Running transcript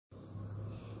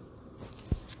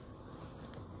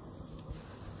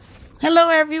Hello,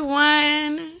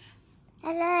 everyone.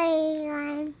 Hello,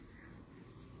 everyone.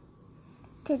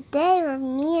 Today,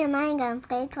 me and mine gonna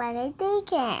play Twilight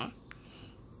Daycare,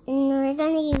 and we're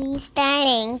gonna be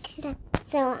starting.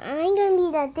 So I'm gonna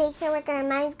be the daycare worker, and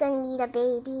mine's gonna be the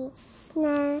baby.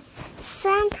 Now,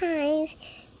 sometimes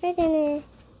we're gonna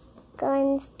go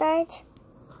and start.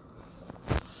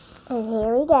 And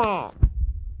here we go.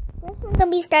 First, I'm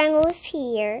gonna be starting with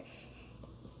here.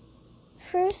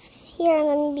 First, here I'm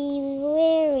gonna be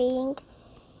wearing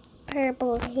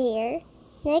purple hair.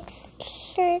 Next,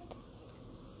 shirt.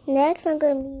 Next, I'm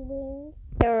gonna be wearing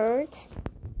shirts.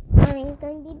 I'm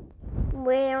gonna be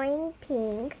wearing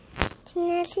pink.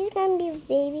 Now she's gonna be a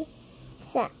baby,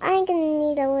 so I'm gonna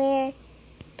need to wear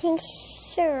pink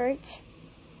shirts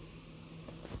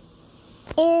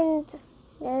and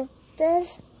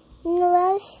this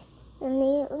blush and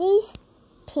these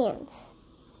pants.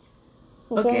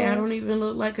 Okay, I don't even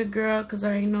look like a girl because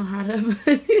I ain't know how to.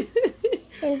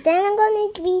 And then I'm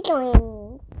going to be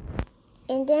joining.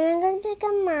 And then I'm going to pick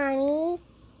up Mommy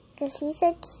because she's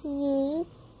a cute.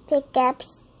 Pick up.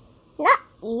 Not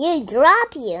you,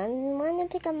 drop you. I want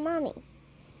to pick up Mommy.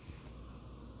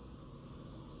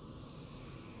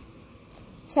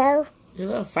 So. You're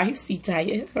a little feisty,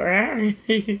 Taya.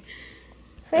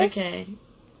 Okay.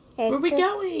 Where we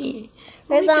going?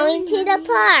 We're going to the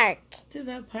park. To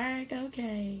the park,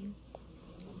 okay.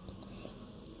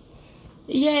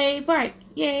 Yay, park.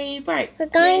 Yay, park. We're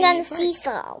going Yay, on the park.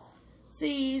 seesaw.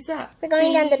 Seesaw. We're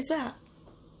going down the Seesaw.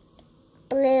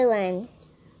 blue one.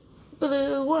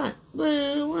 Blue one.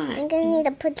 Blue one. I'm going to need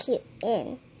to put you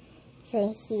in.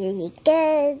 So here you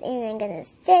go. And I'm going to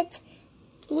sit.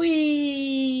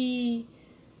 Wee.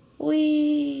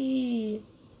 Wee.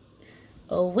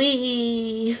 Oh,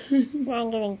 wee. Now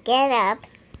I'm going to get up,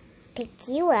 pick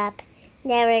you up.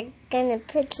 Now we're going to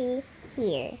put you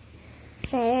here.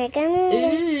 So we're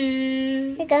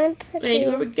going to put Wait, you.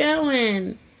 where we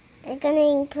going? We're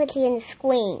going to put you in the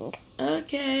swing.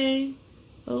 Okay.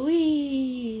 Oh,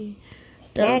 wee.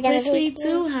 Now Don't we're push gonna me put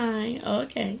too high.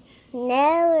 Okay.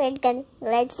 Now we're going to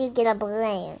let you get a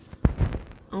balloon.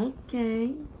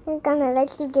 Okay. We're going to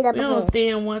let you get a We don't balloon. stay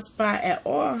in one spot at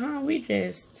all, huh? We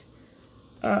just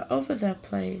are over the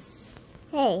place.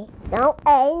 Hey, no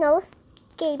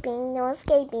escaping, no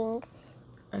escaping.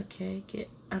 Okay,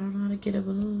 I don't know how to get a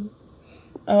balloon.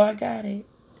 Oh, I got it.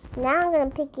 Now I'm going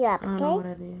to pick you up, I don't know what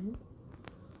okay? it is.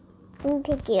 I'm going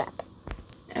to pick you up.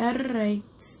 Alright.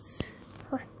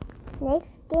 Next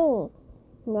game.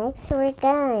 Next we're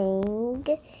going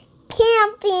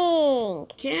camping.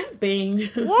 Camping.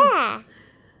 Yeah.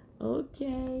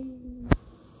 Okay.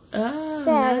 Oh,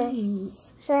 So- nice.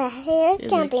 So here's There's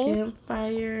camping. a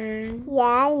campfire. Yeah,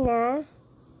 I know.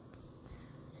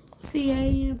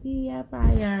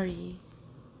 CAMPFIRE.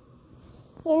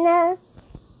 You know,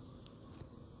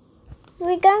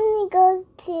 we're going to go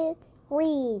to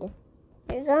read.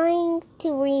 We're going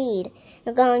to read.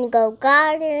 We're going to go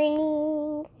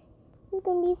gardening. It's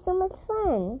going to be so much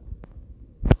fun.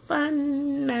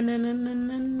 Fun. Then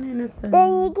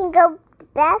you can go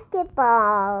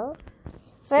basketball.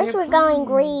 First, we're going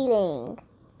reading.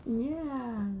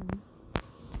 Yeah.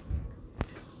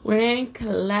 We're in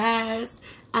class.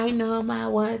 I know my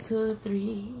 1, 2,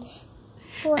 3.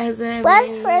 As a What's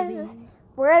baby. first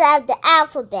word of the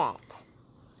alphabet?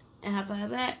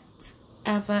 Alphabet.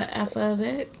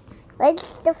 Alphabet. What's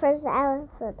the first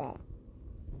alphabet?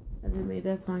 I just made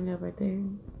that song up right there.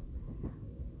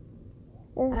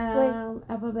 We're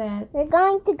Alphabet.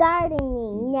 going to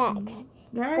gardening next.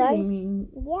 Gardening.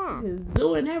 Yeah. Just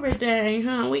doing everything,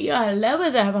 huh? We are all over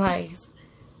that place.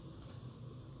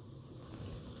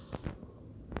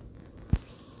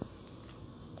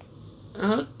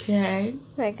 Okay.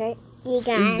 Okay. You Is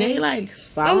guys. they like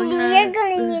following And us? you're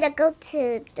going to need to go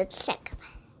to the check.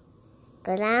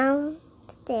 Go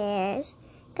downstairs.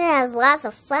 Gonna have lots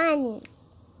of fun.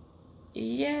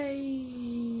 Yay.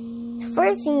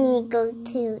 First, you need to go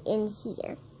to in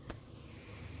here.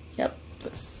 Yep.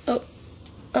 Oh.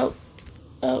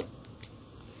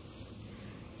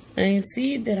 I didn't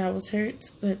see that I was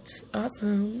hurt, but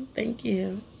awesome. Thank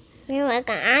you. You're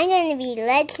welcome. I'm going to be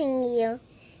letting you.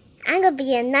 I'm going to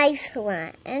be a nice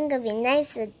one. I'm going to be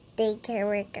nice a daycare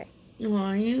worker.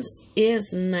 Oh, you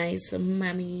is nice,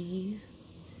 mommy.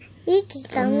 You can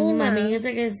call me Mommy, Mom. you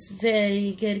take us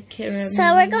very good care of me.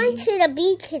 So we're going to the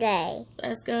beach today.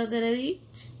 Let's go to the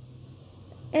beach.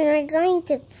 And we're going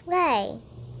to play.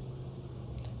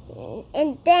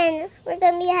 And then we're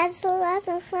going to have so lots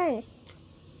of fun.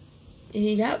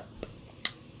 Yep.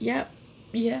 We're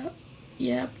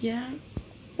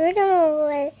We're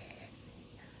going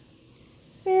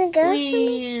to go.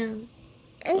 Yeah.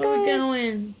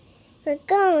 We're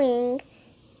going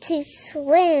to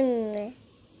swim.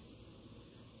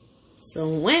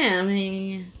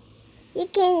 Swimming?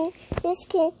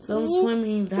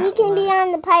 Swimming that You can be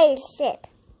on the pirate ship.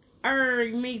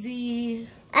 Arrgh, matey.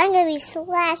 I'm going to be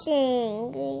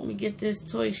splashing. Let me get this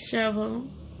toy shovel.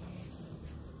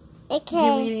 Okay.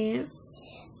 Give me this.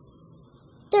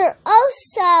 There are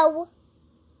also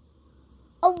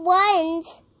a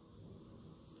ones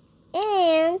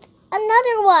and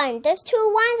another one. There's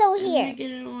 2 ones over here. Let me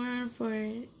get a one for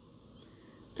it.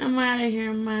 I'm out of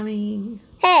here, Mommy.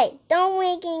 Hey, don't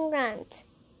making runs.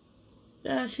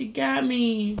 Oh, she got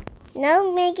me.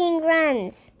 No making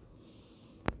runs.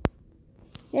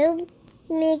 No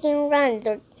making runs.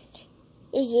 Or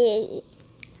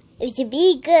if you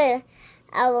be good,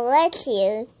 I will let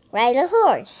you ride a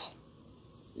horse.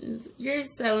 You're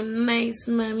so nice,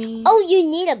 Mommy. Oh, you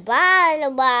need a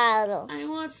bottle. I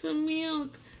want some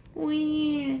milk.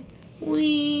 Wee.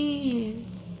 Wee.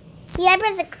 See, I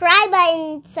press the cry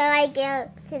button so I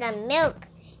get to the milk.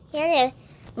 Here.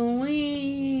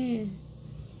 Wee.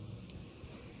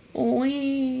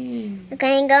 Wee.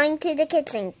 Okay, going to the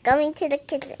kitchen. Going to the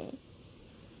kitchen.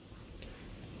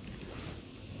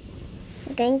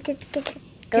 Going to the kitchen.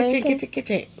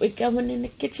 Kitchen. We're going in the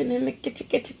kitchen.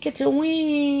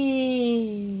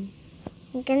 Wee.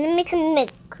 I'm gonna make some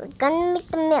milk. We're gonna make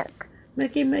the milk.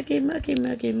 Milky milk.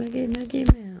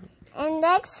 And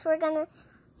next,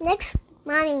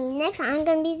 Mommy, I'm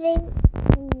gonna be the baby.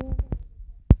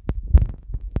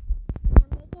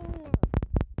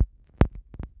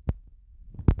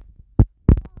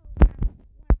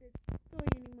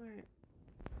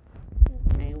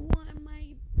 I want my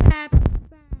papa.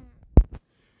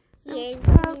 I'm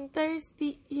so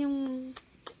thirsty.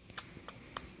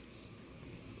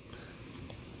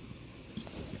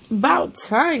 About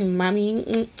time, Mommy.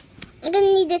 I'm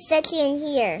gonna need to set you in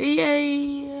here.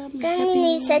 Yay! I'm gonna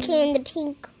need to set you in the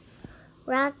pink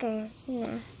rocker.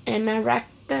 No. And a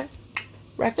rocker.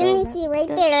 Let me see right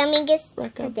there. Let me get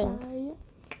something.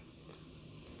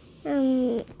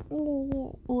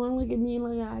 Look at me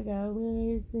like I got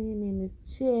sitting in the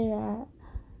chair.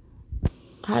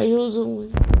 How you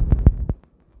doing?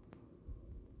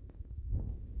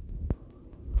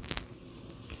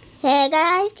 Hey, I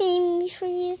got ice cream for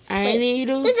you. I need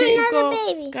to there's another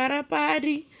baby. Got a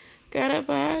body. Look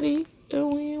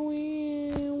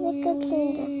at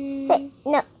Linda. Hey,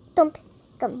 no, don't pick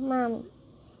up Mommy.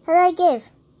 How do I give?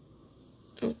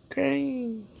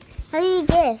 Okay. How do you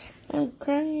give?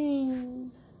 Okay.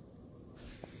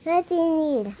 What do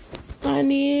you need? I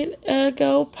need a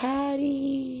go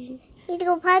potty. Need to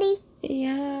go potty?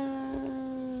 Yeah.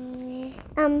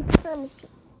 Let me see.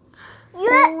 You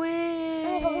want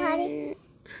to go potty?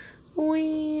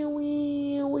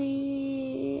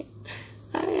 Wee.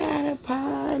 I got a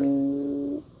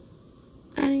potty.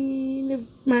 I need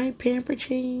my pamper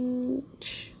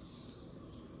change.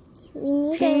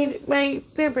 Change my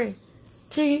pamper.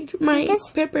 Change my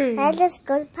pamper. I just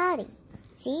go to potty.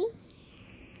 See?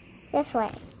 This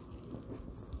way.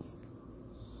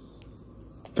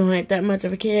 I'm like that much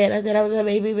of a kid. I said I was a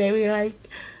baby. Like,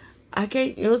 I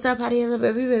can't use that potty as a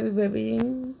baby.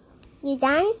 You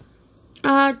done?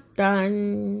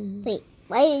 Done. Wait,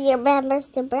 why is your pampers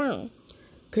still brown?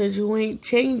 Because you ain't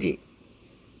change it.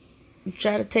 You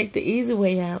try to take the easy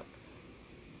way out.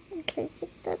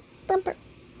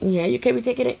 Yeah, you can't be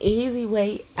taking the easy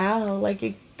way out. Like,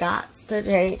 you got to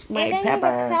change my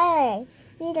pepper. I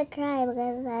need to cry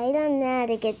because I don't know how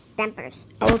to get dampers.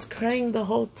 I was crying the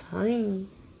whole time.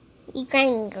 You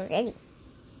crying already?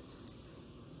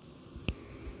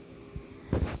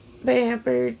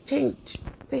 Pamper change.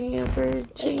 I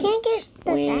can't get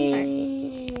the dampers.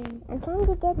 I'm trying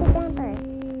to get the dampers.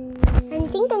 I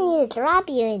think I need to drop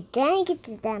you and then get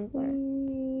the damper.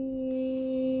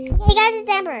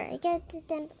 I got the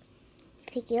damper.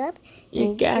 Pick you up.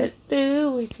 You gotta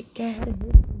do what you gotta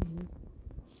do.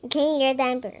 Okay, your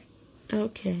damper.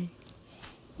 Okay.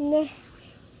 We're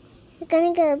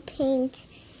gonna go paint.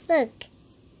 Look.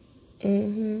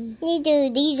 You do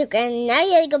these again. Now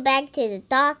you gotta go back to the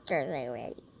doctor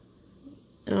already.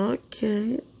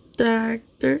 Okay.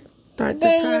 Doctor Then time.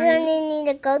 you're gonna need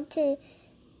to go to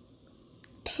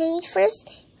paint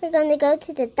first. We're gonna go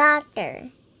to the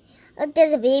doctor. Oh,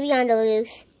 there's a baby on the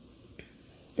loose.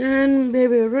 Run,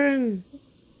 baby, run.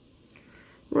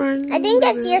 Run. I think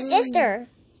that's your run. sister.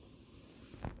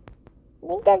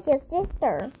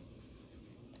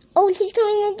 Oh, she's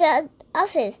coming into the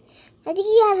office. I think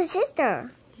you have a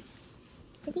sister.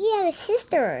 Okay,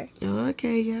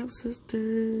 you have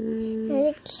sister.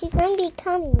 She's going to be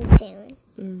coming soon.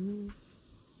 Mm-hmm.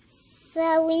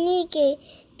 So we need to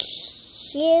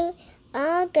wish you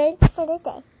all good for the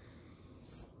day.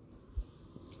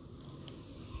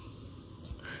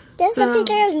 There's a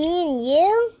picture of me and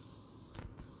you.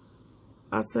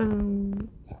 Awesome.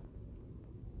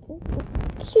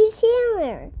 She's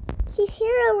here. She's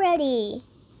here already.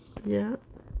 Yeah.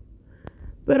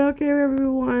 But okay,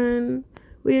 everyone.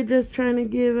 We're just trying to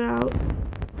give out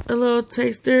a little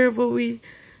taster of what we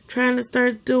trying to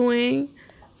start doing.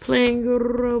 Playing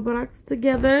Roblox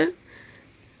together.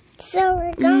 So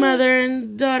we're going Mother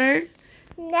and daughter.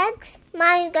 next.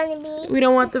 Mine's gonna be. We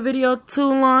don't want the video too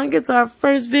long. It's our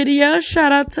first video.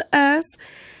 Shout out to us.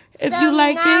 If you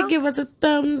like it, give us a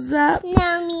thumbs up.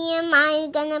 Now me and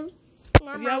mine's gonna.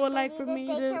 If y'all would like for me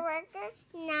to.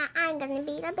 Now I'm gonna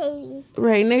be the baby.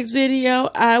 Right, next video,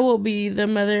 I will be the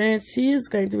mother and she is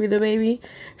going to be the baby.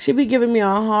 She'll be giving me a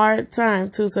hard time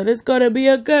too, so this is going to be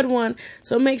a good one.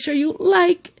 So make sure you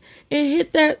like and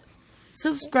hit that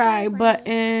subscribe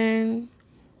button.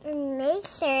 And make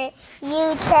sure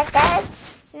you check out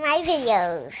my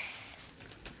videos.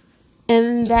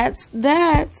 And that's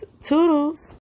that. Toodles.